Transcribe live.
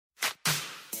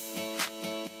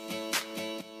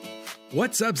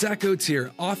What's up, Zach Oates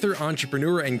here, author,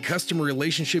 entrepreneur, and customer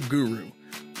relationship guru.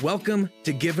 Welcome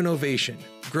to Give an Ovation,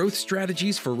 growth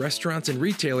strategies for restaurants and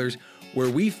retailers, where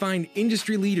we find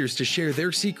industry leaders to share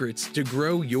their secrets to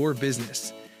grow your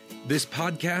business. This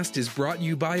podcast is brought to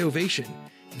you by Ovation,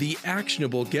 the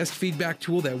actionable guest feedback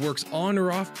tool that works on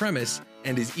or off premise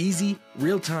and is easy,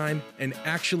 real-time, and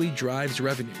actually drives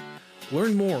revenue.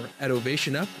 Learn more at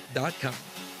ovationup.com.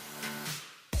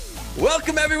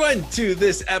 Welcome, everyone, to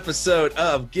this episode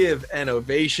of Give an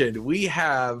Ovation. We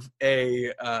have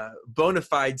a bona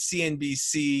fide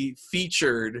CNBC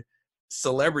featured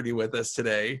celebrity with us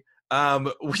today.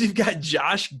 We've got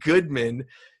Josh Goodman,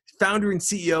 founder and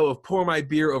CEO of Pour My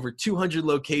Beer, over 200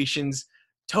 locations,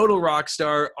 total rock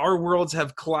star. Our worlds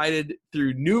have collided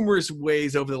through numerous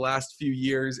ways over the last few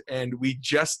years, and we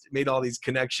just made all these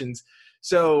connections.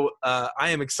 So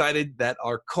I am excited that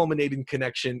our culminating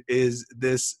connection is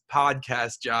this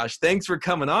podcast, Josh. Thanks for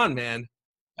coming on, man.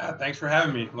 Thanks for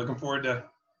having me. Looking forward to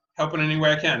helping any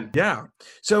way I can. Yeah.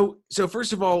 So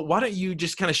first of all, why don't you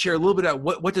just kind of share a little bit about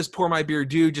what does Pour My Beer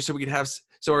do, just so we can have,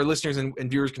 so our listeners and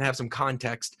viewers can have some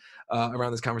context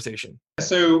around this conversation.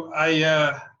 So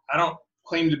I don't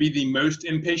claim to be the most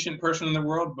impatient person in the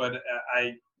world, but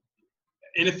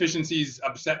inefficiencies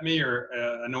upset me or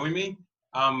annoy me.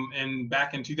 And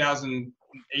back in 2008-9,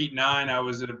 I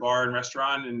was at a bar and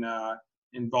restaurant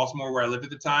in Baltimore where I lived at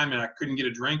the time, and I couldn't get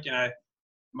a drink. And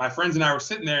my friends and I were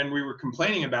sitting there, and we were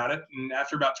complaining about it. And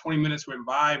after about 20 minutes went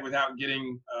by without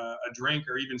getting a drink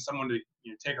or even someone to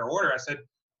take our order, I said,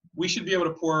 we should be able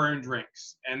to pour our own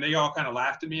drinks. And they all kind of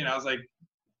laughed at me, and I was like,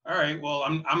 all right, well,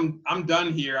 I'm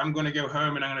done here. I'm going to go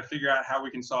home, and I'm going to figure out how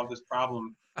we can solve this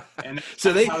problem. And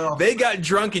so they got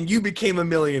drunk, and you became a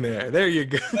millionaire. There you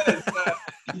go.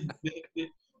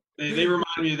 They remind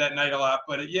me of that night a lot.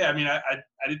 But yeah, I mean, I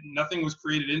didn't. Nothing was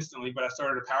created instantly, but I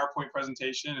started a PowerPoint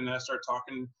presentation, and then I started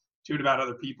talking to it about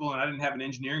other people, and I didn't have an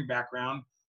engineering background.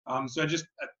 So I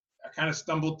kind of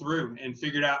stumbled through and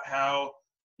figured out how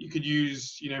you could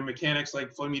use, mechanics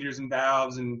like flow meters and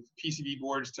valves and PCB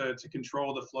boards to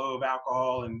control the flow of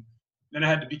alcohol. And then I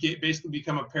had to basically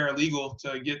become a paralegal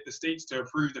to get the states to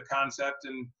approve the concept.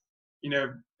 And,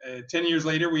 10 years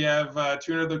later, we have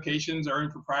 200 locations, our own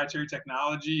proprietary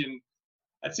technology. And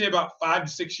I'd say about 5 to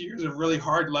 6 years of really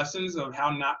hard lessons of how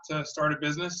not to start a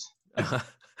business. But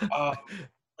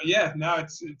yeah, no,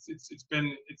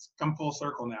 it's come full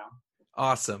circle now.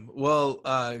 Awesome. Well,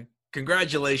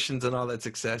 congratulations on all that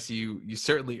success. You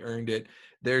certainly earned it.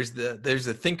 There's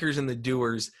the thinkers and the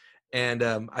doers. And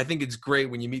I think it's great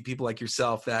when you meet people like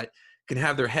yourself that can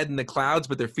have their head in the clouds,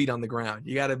 but their feet on the ground.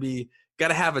 You got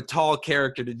to have a tall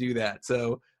character to do that.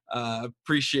 So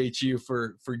appreciate you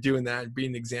for doing that and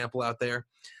being an example out there.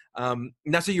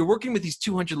 Now, so you're working with these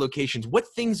 200 locations. What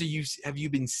things have you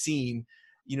been seeing,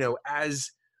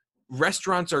 as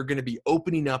restaurants are going to be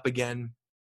opening up again?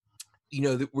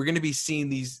 We're going to be seeing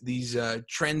these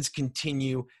trends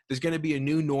continue. There's going to be a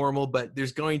new normal, but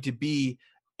there's going to be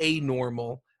a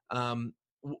normal.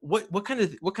 What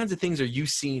kinds of things are you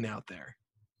seeing out there?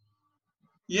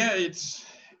 Yeah, it's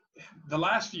the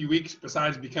last few weeks,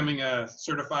 besides becoming a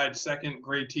certified second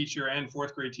grade teacher and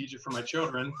fourth grade teacher for my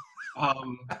children,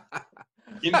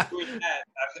 in between that,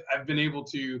 I've been able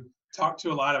to talk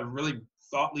to a lot of really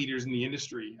thought leaders in the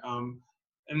industry.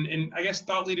 And I guess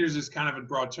thought leaders is kind of a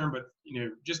broad term, but,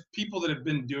 just people that have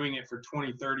been doing it for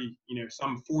 20, 30,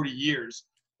 some 40 years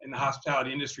in the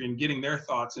hospitality industry and getting their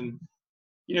thoughts. And,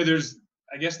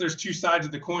 there's two sides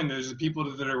of the coin. There's the people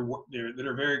that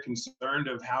are very concerned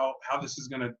of how this is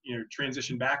going to,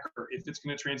 transition back, or if it's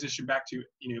going to transition back to,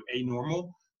 a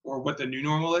normal, or what the new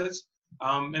normal is.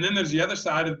 And then there's the other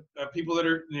side of people that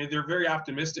are, they're very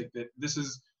optimistic that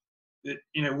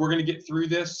we're going to get through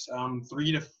this.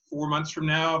 3 to 4 months from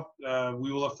now,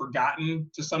 we will have forgotten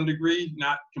to some degree,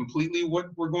 not completely what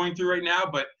we're going through right now,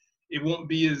 but it won't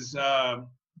be as,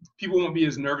 people won't be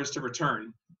as nervous to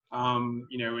return. And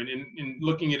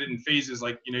looking at it in phases,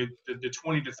 like, the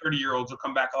 20 to 30-year-olds will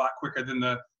come back a lot quicker than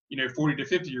the, 40 to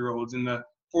 50-year-olds, and the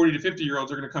 40 to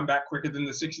 50-year-olds are going to come back quicker than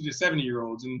the 60 to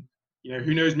 70-year-olds. And,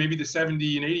 who knows, maybe the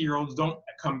 70 and 80-year-olds don't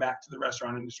come back to the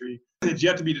restaurant industry. It's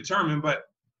yet to be determined, but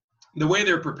the way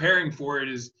they're preparing for it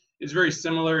is very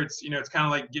similar. It's, it's kind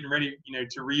of like getting ready,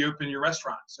 to reopen your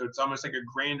restaurant. So it's almost like a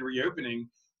grand reopening.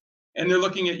 And they're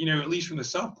looking at, at least from the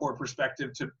self-pour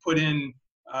perspective, to put in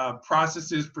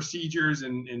processes, procedures,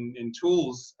 and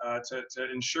tools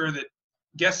to ensure that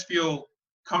guests feel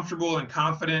comfortable and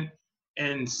confident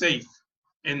and safe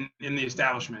in the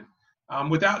establishment,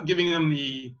 without giving them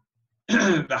the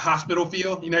the hospital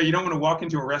feel. You don't want to walk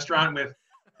into a restaurant with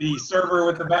the server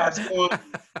with the mask on,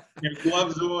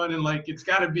 gloves on, and like it's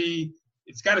got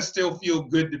to still feel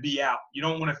good to be out. You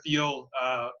don't want to feel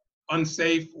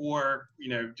unsafe or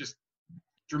just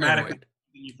dramatically Paranoid.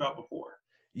 than you felt before.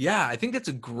 Yeah, I think that's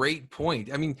a great point.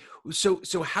 I mean, so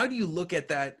how do you look at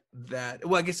that?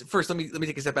 Well, I guess first let me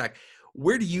take a step back.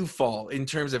 Where do you fall in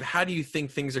terms of how do you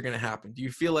think things are going to happen? Do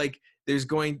you feel like there's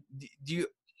going? Do you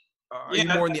are Yeah, you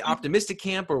more in the optimistic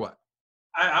camp or what?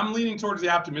 I'm leaning towards the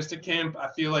optimistic camp. I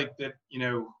feel like that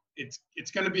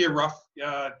it's going to be a rough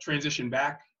transition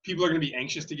back. People are going to be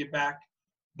anxious to get back,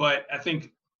 but I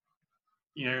think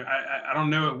I don't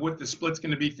know what the split's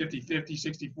going to be,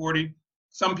 50-50, 60-40.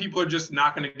 Some people are just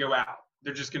not going to go out.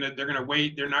 They're going to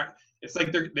wait. They're not. It's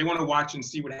like they want to watch and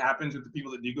see what happens with the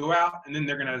people that do go out, and then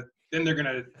they're going to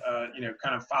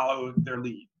kind of follow their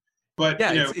lead. But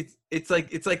Yeah, it's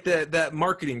like that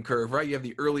marketing curve, right? You have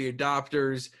the early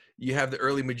adopters, you have the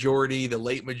early majority, the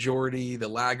late majority, the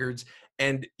laggards,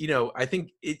 and I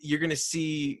think you're going to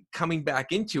see coming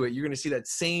back into it. You're going to see that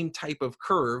same type of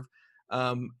curve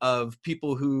of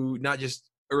people who not just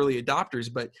early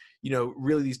adopters, but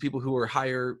really these people who are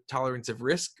higher tolerance of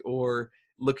risk or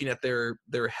looking at their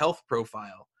health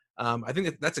profile. I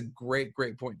think that's a great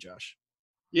point, Josh.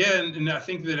 Yeah, and I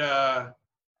think that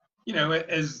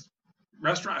as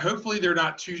restaurant, hopefully they're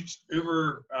not too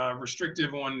over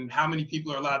restrictive on how many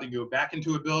people are allowed to go back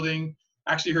into a building.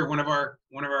 I actually heard one of our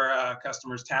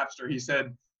customers, Tapster, he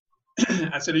said,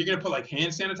 I said, are you going to put like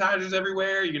hand sanitizers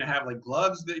everywhere? Are you going to have like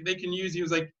gloves that they can use? He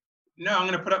was like, no, I'm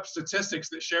going to put up statistics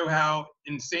that show how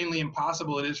insanely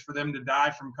impossible it is for them to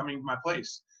die from coming to my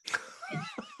place.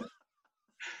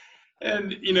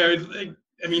 And it's like,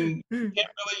 I mean, you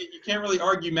can't really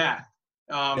argue math.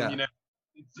 Yeah.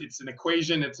 It's an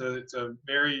equation. It's a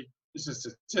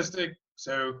statistic.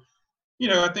 So,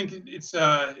 I think it's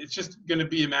just going to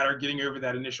be a matter of getting over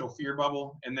that initial fear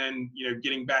bubble, and then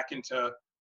getting back into a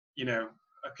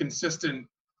consistent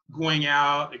going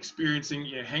out, experiencing,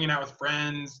 hanging out with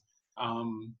friends.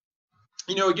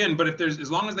 Again, but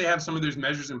as long as they have some of those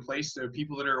measures in place, so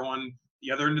people that are on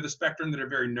the other end of the spectrum that are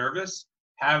very nervous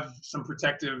have some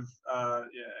protective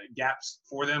gaps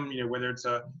for them. Whether it's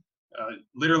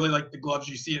literally like the gloves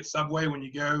you see at Subway when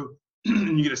you go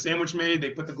and you get a sandwich made, they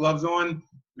put the gloves on.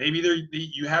 Maybe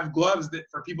you have gloves that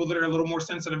for people that are a little more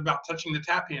sensitive about touching the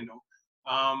tap handle.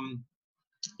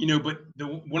 But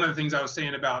one of the things I was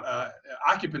saying about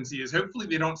occupancy is hopefully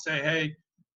they don't say, hey,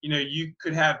 you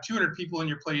could have 200 people in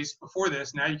your place before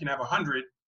this. Now you can have 100.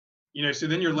 So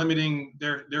then you're limiting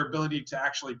their ability to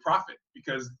actually profit,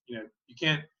 because you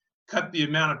can't cut the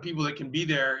amount of people that can be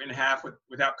there in half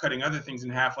without cutting other things in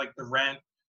half, like the rent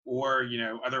or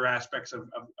other aspects of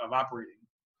operating.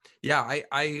 Yeah,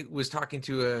 I was talking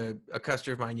to a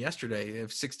customer of mine yesterday. They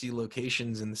have 60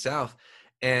 locations in the South,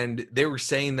 and they were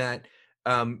saying that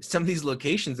some of these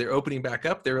locations they're opening back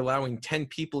up, they're allowing 10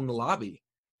 people in the lobby,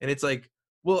 and it's like,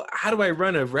 well, how do I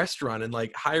run a restaurant and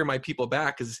like hire my people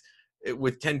back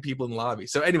with 10 people in the lobby?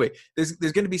 So anyway, there's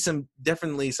going to be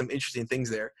definitely some interesting things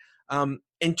there.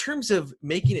 In terms of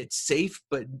making it safe,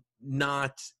 but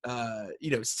not,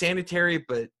 sanitary,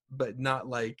 but not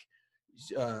like,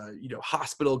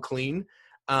 hospital clean.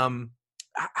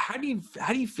 How do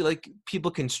you feel like people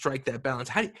can strike that balance?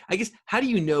 How do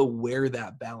you know where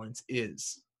that balance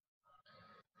is?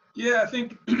 Yeah, I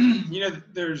think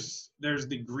there's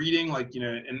the greeting, like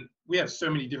and we have so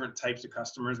many different types of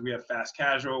customers. We have fast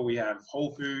casual, we have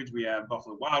Whole Foods, we have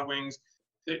Buffalo Wild Wings.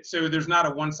 So there's not a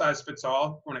one size fits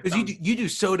all when it Because comes. you do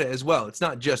soda as well. It's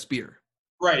not just beer.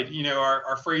 Right.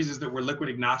 Our phrase is that we're liquid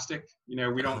agnostic. We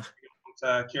don't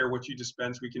care what you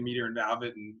dispense. We can meter and valve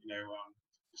it and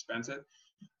dispense it.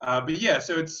 But yeah,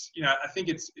 so it's I think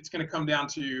it's going to come down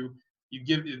to, you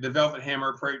give the Velvet Hammer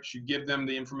approach. You give them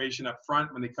the information up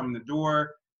front when they come in the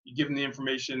door. You give them the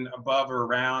information above or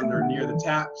around or near the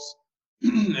taps,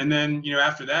 and then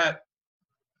after that,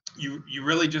 you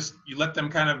really just let them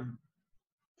kind of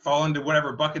fall into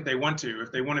whatever bucket they want to.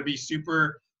 If they want to be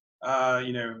super,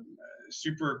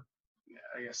 super,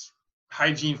 I guess,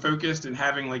 hygiene focused and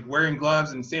having like wearing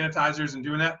gloves and sanitizers and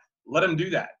doing that, let them do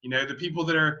that. The people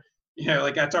that are,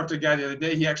 like I talked to a guy the other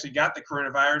day, he actually got the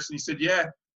coronavirus, and he said,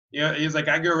 he's like,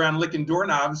 I go around licking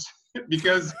doorknobs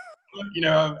because,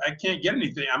 I can't get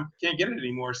anything. I can't get it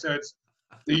anymore. So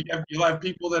you'll have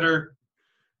people that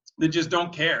just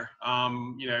don't care.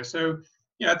 So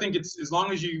I think it's, as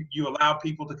long as you allow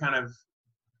people to kind of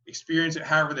experience it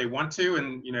however they want to,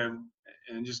 and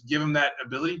and just give them that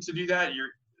ability to do that, I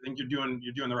think you're doing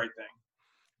the right thing.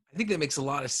 I think that makes a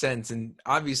lot of sense, and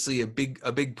obviously a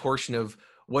big portion of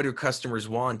what your customers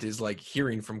want is like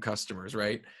hearing from customers,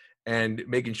 right? And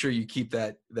making sure you keep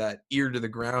that ear to the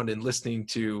ground and listening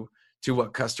to to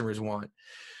what customers want.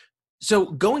 So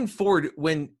going forward,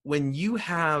 when you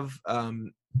have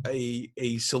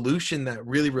a solution that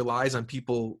really relies on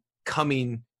people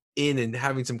coming in and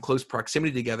having some close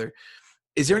proximity together,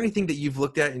 is there anything that you've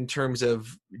looked at in terms of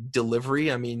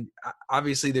delivery? I mean,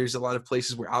 obviously there's a lot of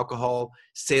places where alcohol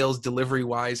sales delivery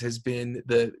wise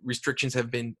the restrictions have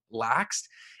been laxed.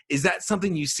 Is that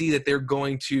something you see that they're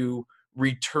going to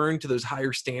return to those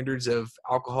higher standards of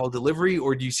alcohol delivery,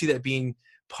 or do you see that being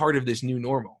part of this new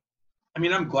normal? I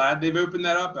mean, I'm glad they've opened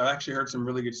that up. I've actually heard some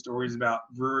really good stories about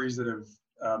breweries that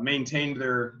have maintained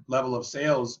their level of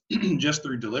sales just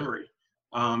through delivery,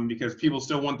 because people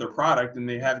still want their product and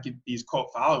they have these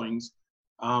cult followings.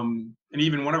 And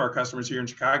even one of our customers here in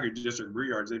Chicago, District Brew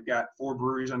Yards, they've got 4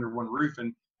 breweries under one roof,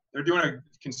 and they're doing a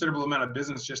considerable amount of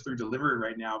business just through delivery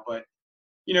right now. But,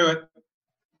 you know,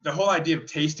 the whole idea of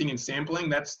tasting and sampling,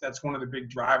 that's one of the big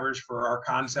drivers for our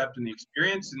concept and the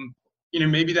experience. And, you know,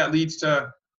 maybe that leads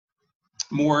to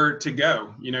more to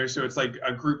go, you know, so it's like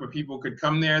a group of people could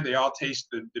come there, they all taste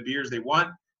the beers they want,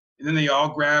 and then they all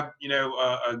grab, you know,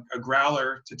 a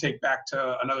growler to take back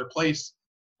to another place,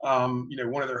 you know,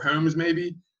 one of their homes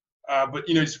maybe. But,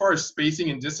 you know, as far as spacing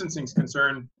and distancing is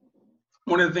concerned,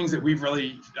 one of the things that we've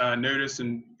really noticed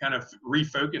and kind of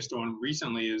refocused on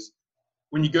recently is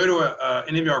when you go to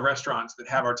any of our restaurants that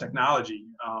have our technology,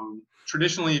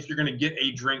 traditionally, if you're going to get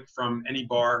a drink from any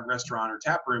bar, restaurant, or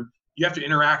tap room, you have to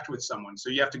interact with someone. So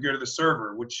you have to go to the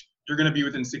server, which you're going to be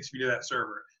within 6 feet of that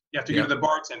server. You have to go to the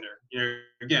bartender, you know,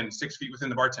 again, 6 feet within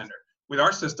the bartender. With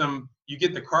our system, you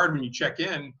get the card when you check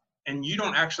in, and you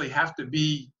don't actually have to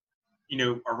be, you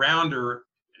know, around or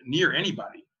near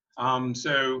anybody.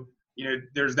 So, you know,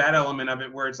 there's that element of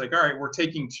it where it's like, all right, we're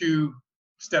taking 2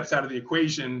 steps out of the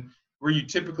equation where you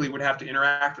typically would have to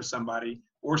interact with somebody,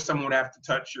 or someone would have to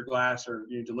touch your glass or,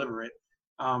 you know, deliver it.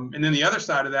 And then the other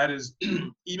side of that is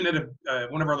even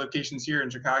at one of our locations here in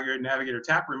Chicago, Navigator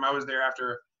Tap Room, I was there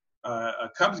after a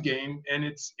Cubs game, and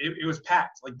it was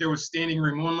packed. Like, there was standing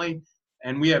room only,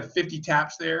 and we have 50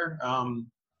 taps there.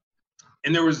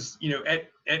 And there was, you know, at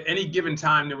any given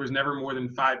time, there was never more than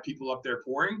 5 people up there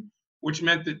pouring, which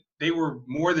meant that they were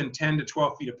more than 10 to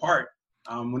 12 feet apart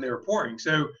when they were pouring.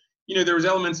 So, you know, there was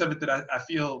elements of it that I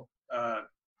feel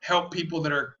help people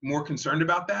that are more concerned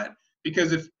about that.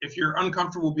 Because if you're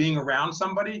uncomfortable being around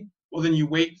somebody, well, then you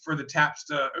wait for the taps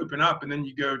to open up, and then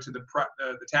you go to the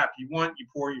tap you want, you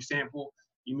pour, you sample,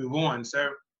 you move on. So,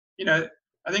 you know,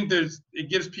 I think it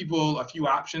gives people a few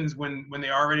options when they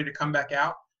are ready to come back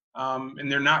out,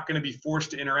 and they're not going to be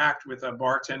forced to interact with a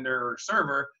bartender or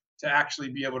server to actually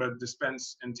be able to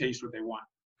dispense and taste what they want.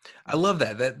 I love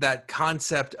that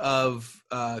concept of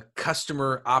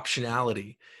customer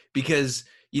optionality, because,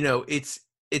 you know,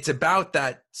 it's about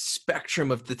that spectrum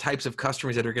of the types of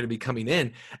customers that are going to be coming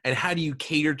in, and how do you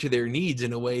cater to their needs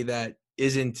in a way that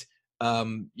isn't,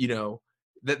 you know,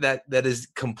 that is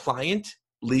compliant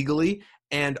legally,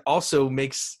 and also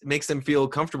makes them feel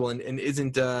comfortable and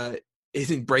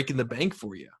isn't breaking the bank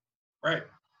for you. Right.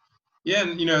 Yeah,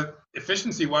 and, you know,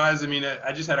 efficiency wise, I mean,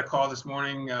 I just had a call this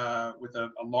morning with a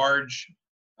large,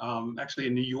 actually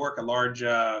in New York, a large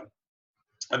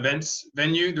events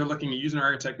venue. They're looking at using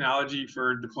our technology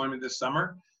for deployment this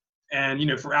summer. And, you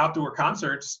know, for outdoor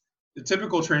concerts, the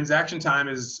typical transaction time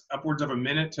is upwards of a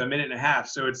minute to a minute and a half.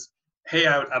 So it's, hey,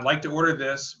 I'd like to order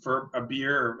this for a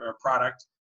beer or a product.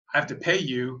 I have to pay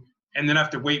you, and then I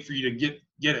have to wait for you to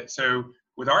get it. So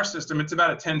with our system, it's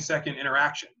about a 10-second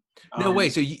interaction. No way.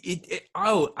 So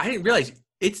I didn't realize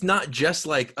it's not just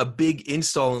like a big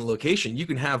install in location. You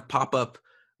can have pop-up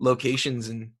locations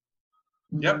and.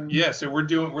 Yep. Yeah. So we're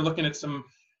looking at some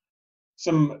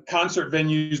concert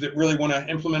venues that really want to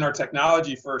implement our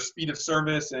technology for speed of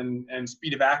service and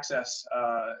speed of access.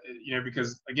 You know,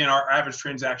 because again, our average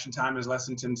transaction time is less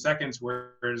than 10 seconds,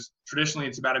 whereas traditionally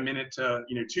it's about a minute to,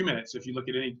 you know, 2 minutes if you look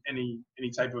at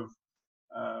any type of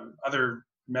other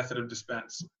method of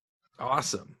dispense.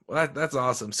 Awesome. Well, that's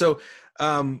awesome. So,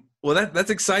 well, that's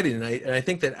exciting, and I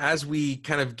think that as we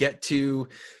kind of get to,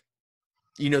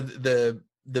 you know,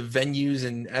 the venues,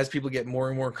 and as people get more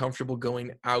and more comfortable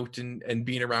going out and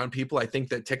being around people, I think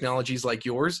that technologies like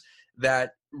yours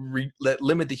that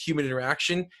limit the human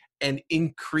interaction and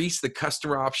increase the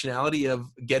customer optionality of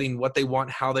getting what they want,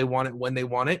 how they want it, when they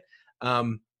want it,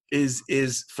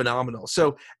 is phenomenal.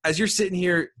 So as you're sitting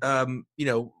here, you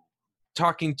know,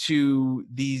 talking to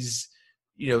these,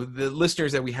 you know, the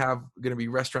listeners that we have going to be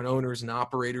restaurant owners and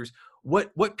operators,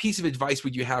 what piece of advice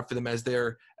would you have for them as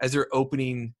they're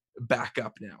opening back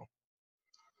up now?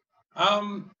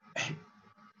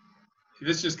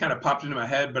 this just kind of popped into my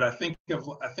head, but I think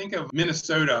of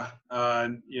Minnesota.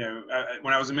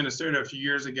 When I was in Minnesota a few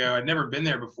years ago, I'd never been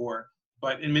there before.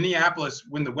 But in Minneapolis,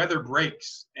 when the weather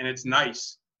breaks and it's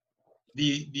nice,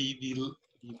 the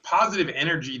positive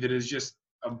energy that is just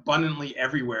abundantly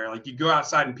everywhere. Like you go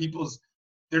outside and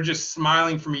they're just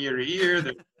smiling from ear to ear.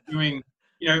 They're doing,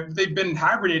 they've been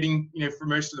hibernating, for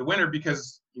most of the winter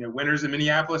because, winters in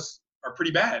Minneapolis are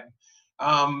pretty bad.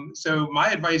 So my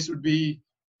advice would be,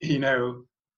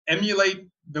 emulate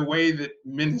the way that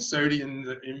Minnesota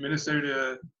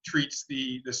treats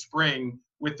the spring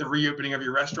with the reopening of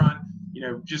your restaurant.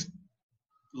 Just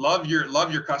love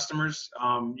your customers.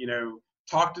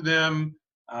 Talk to them.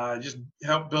 Just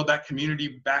help build that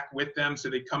community back with them, so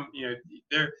they come. You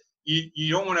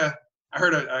don't want to. I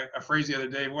heard a phrase the other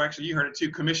day. Well, actually, you heard it too.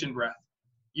 Commission breath.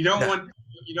 You don't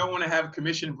want to have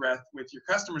commission breath with your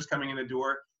customers coming in the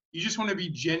door. You just want to be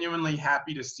genuinely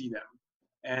happy to see them,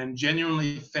 and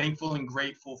genuinely thankful and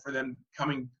grateful for them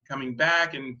coming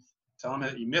back, and tell them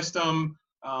that you missed them,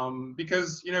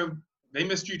 because they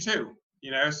missed you too.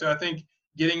 So I think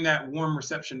getting that warm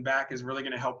reception back is really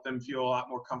going to help them feel a lot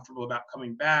more comfortable about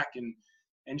coming back, and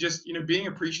just being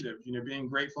appreciative, being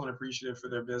grateful and appreciative for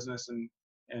their business, and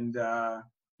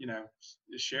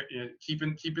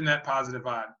keeping that positive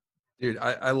vibe. Dude,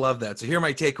 I love that. So here are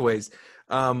my takeaways.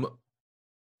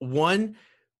 One,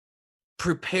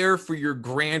 prepare for your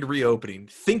grand reopening.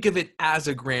 Think of it as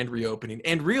a grand reopening,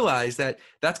 and realize that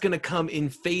that's going to come in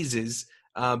phases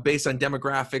based on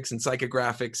demographics and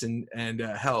psychographics and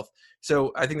health.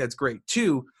 So I think that's great.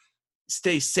 Two,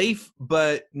 stay safe,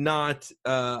 but not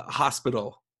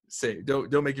hospital safe.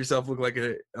 Don't make yourself look like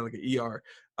an ER.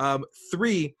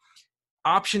 Three,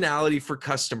 optionality for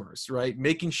customers, right?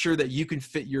 Making sure that you can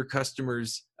fit your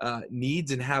customers'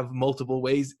 needs and have multiple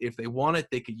ways. If they want it,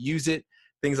 they could use it,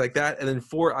 things like that. And then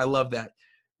four, I love that.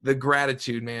 The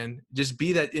gratitude, man. Just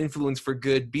be that influence for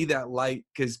good, be that light,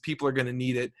 because people are going to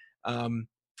need it.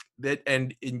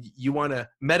 And you want to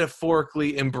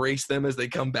metaphorically embrace them as they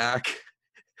come back.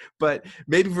 But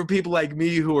maybe for people like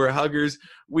me who are huggers,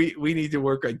 we need to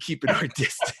work on keeping our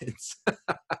distance.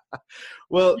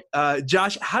 Well,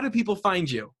 Josh, how do people find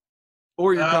you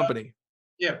or your company?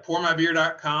 Yeah,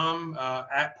 pourmybeer.com,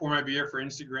 at pourmybeer for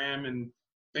Instagram and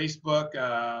Facebook,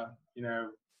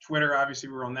 Twitter, obviously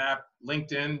we're on that,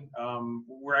 LinkedIn.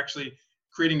 We're actually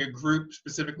creating a group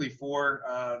specifically for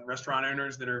restaurant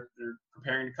owners that are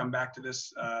preparing to come back to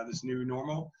this new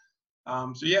normal.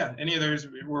 So yeah, any of those,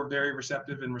 we're very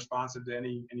receptive and responsive to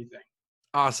anything.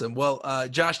 Awesome. Well,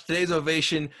 Josh, today's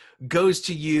ovation goes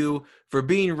to you for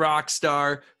being rock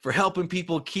star, for helping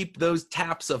people keep those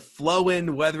taps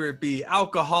a-flowing, whether it be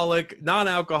alcoholic,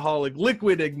 non-alcoholic,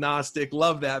 liquid agnostic.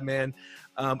 Love that, man.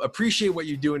 Appreciate what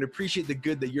you're doing. Appreciate the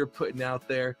good that you're putting out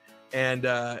there. And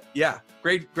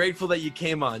grateful that you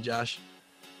came on, Josh.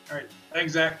 All right.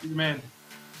 Thanks, Zach. You're the man.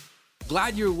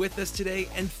 Glad you're with us today,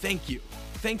 and thank you.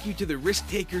 Thank you to the risk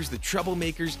takers, the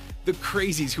troublemakers, the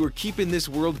crazies who are keeping this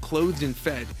world clothed and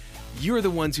fed. You're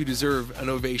the ones who deserve an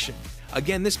ovation.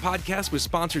 Again, this podcast was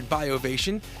sponsored by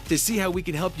Ovation. To see how we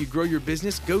can help you grow your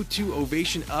business, go to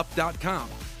ovationup.com.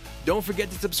 Don't forget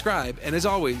to subscribe, and as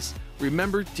always,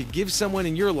 remember to give someone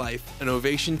in your life an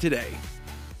ovation today.